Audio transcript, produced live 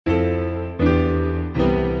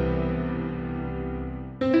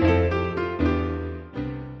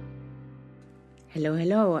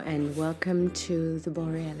Hello, and welcome to the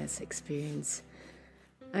Borealis Experience.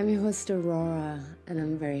 I'm your host, Aurora, and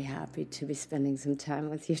I'm very happy to be spending some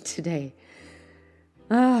time with you today.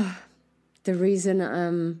 The reason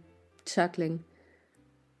I'm chuckling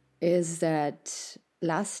is that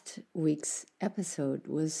last week's episode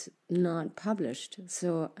was not published.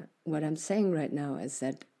 So what I'm saying right now is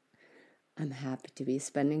that I'm happy to be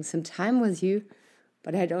spending some time with you,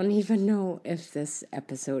 but I don't even know if this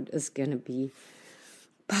episode is going to be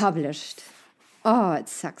published. Oh, it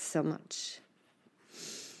sucks so much.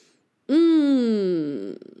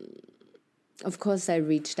 Of course, I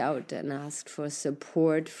reached out and asked for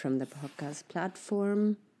support from the podcast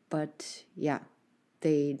platform, but yeah,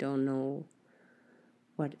 they don't know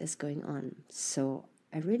what is going on. So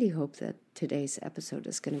I really hope that today's episode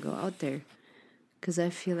is going to go out there, because I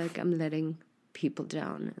feel like I'm letting people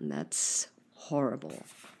down, and that's horrible.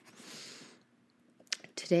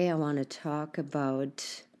 Today I want to talk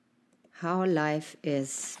about how life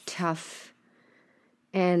is tough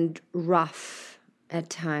and rough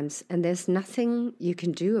at times, and there's nothing you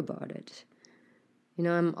can do about it. You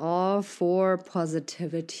know, I'm all for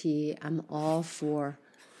positivity. I'm all for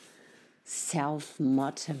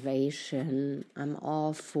self-motivation. I'm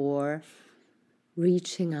all for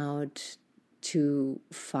reaching out to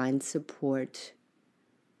find support.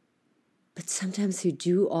 But sometimes you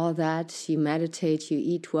do all that, you meditate, you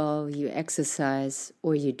eat well, you exercise,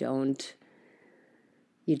 or you don't.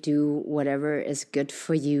 You do whatever is good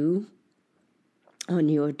for you on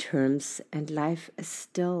your terms, and life is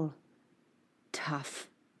still tough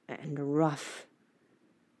and rough.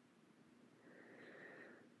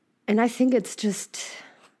 And I think it's just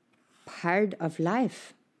part of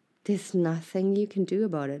life. There's nothing you can do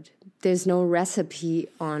about it. There's no recipe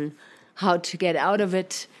on how to get out of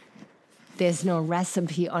it. There's no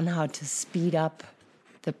recipe on how to speed up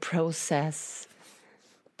the process.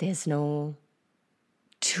 There's no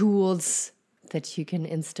tools that you can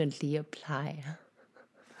instantly apply.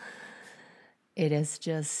 It is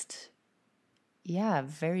just,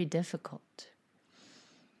 very difficult.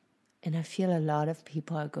 And I feel a lot of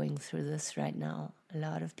people are going through this right now. A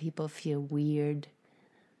lot of people feel weird,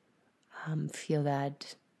 feel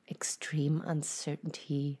that extreme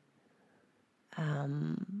uncertainty,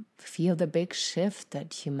 feel the big shift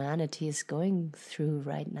that humanity is going through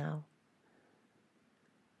right now.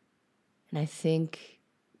 And I think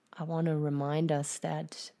I want to remind us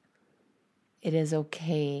that it is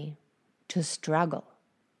okay to struggle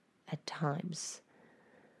at times.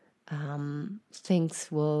 Things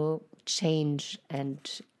will change and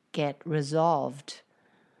get resolved.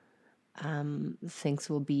 Things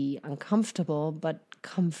will be uncomfortable, but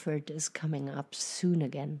comfort is coming up soon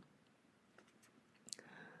again.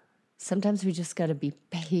 Sometimes we just got to be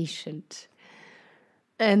patient.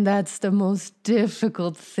 And that's the most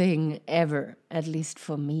difficult thing ever, at least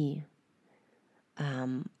for me.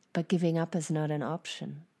 But giving up is not an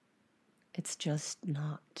option. It's just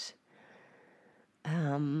not.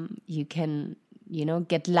 You can,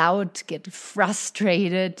 get loud, get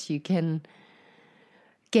frustrated. You can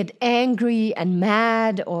get angry and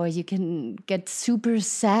mad, or you can get super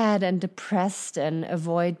sad and depressed and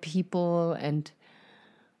avoid people and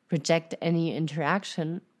reject any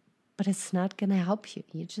interaction. But it's not going to help you.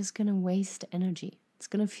 You're just going to waste energy. It's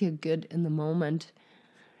going to feel good in the moment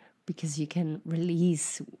because you can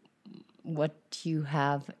release what you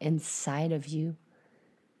have inside of you.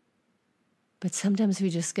 But sometimes we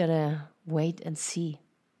just got to wait and see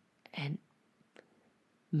and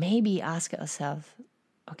maybe ask ourselves,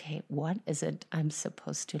 okay, what is it I'm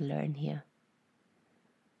supposed to learn here?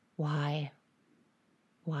 Why?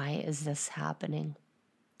 Why is this happening?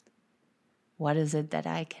 What is it that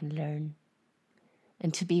I can learn?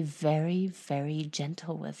 And to be very, very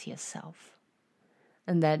gentle with yourself.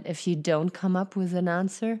 And that if you don't come up with an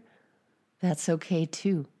answer, that's okay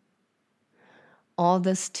too. All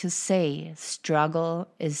this to say, struggle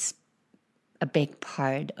is a big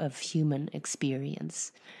part of human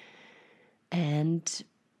experience. And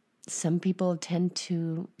some people tend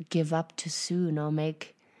to give up too soon or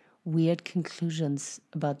make weird conclusions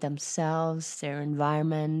about themselves, their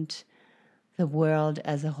environment, the world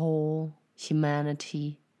as a whole,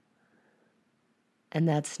 humanity. And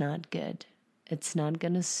that's not good. It's not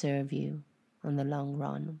going to serve you on the long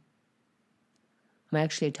run. I'm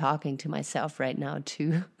actually talking to myself right now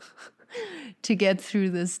to get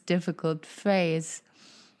through this difficult phase.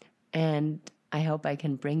 And I hope I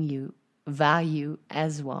can bring you value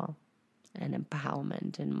as well, and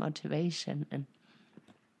empowerment and motivation and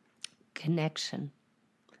connection.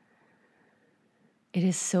 It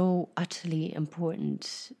is so utterly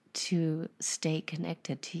important to stay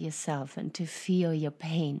connected to yourself and to feel your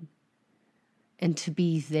pain and to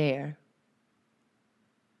be there.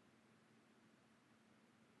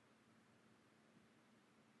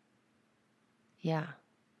 Yeah,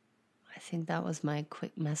 I think that was my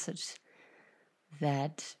quick message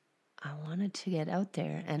that I wanted to get out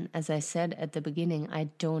there. And as I said at the beginning, I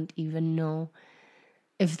don't even know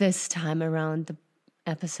if this time around the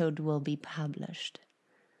episode will be published.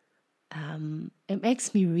 It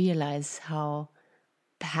makes me realize how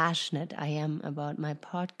passionate I am about my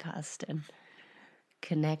podcast and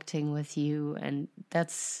connecting with you, and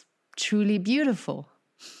that's truly beautiful.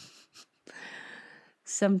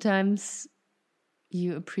 Sometimes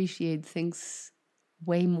you appreciate things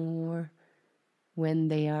way more when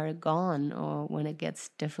they are gone or when it gets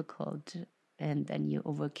difficult, and then you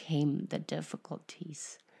overcame the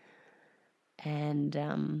difficulties. And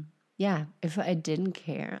if I didn't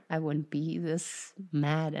care, I wouldn't be this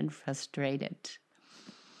mad and frustrated.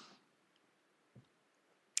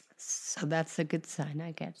 So that's a good sign,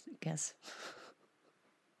 I guess.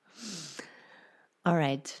 All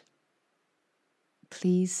right.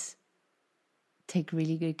 Please take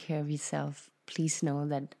really good care of yourself. Please know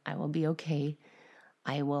that I will be okay.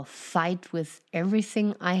 I will fight with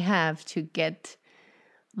everything I have to get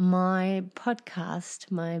my podcast,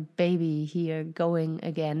 my baby here, going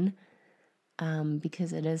again,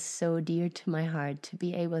 because it is so dear to my heart to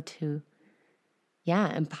be able to,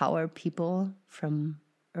 empower people from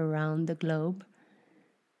around the globe.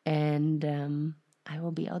 And I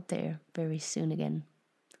will be out there very soon again.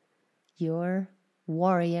 Your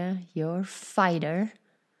warrior, your fighter,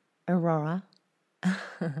 Aurora.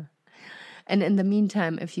 And in the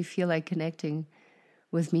meantime, if you feel like connecting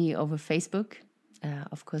with me over Facebook,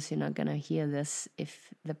 of course, you're not going to hear this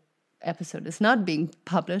if the episode is not being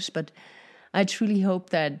published, but I truly hope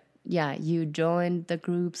that, you joined the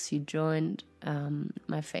groups, you joined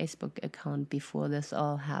my Facebook account before this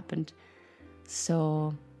all happened,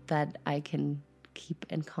 so that I can keep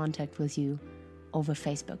in contact with you over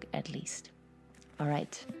Facebook at least. All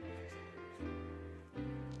right.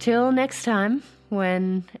 Till next time,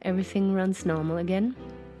 when everything runs normal again,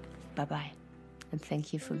 bye-bye. And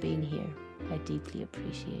thank you for being here. I deeply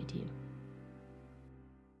appreciate you.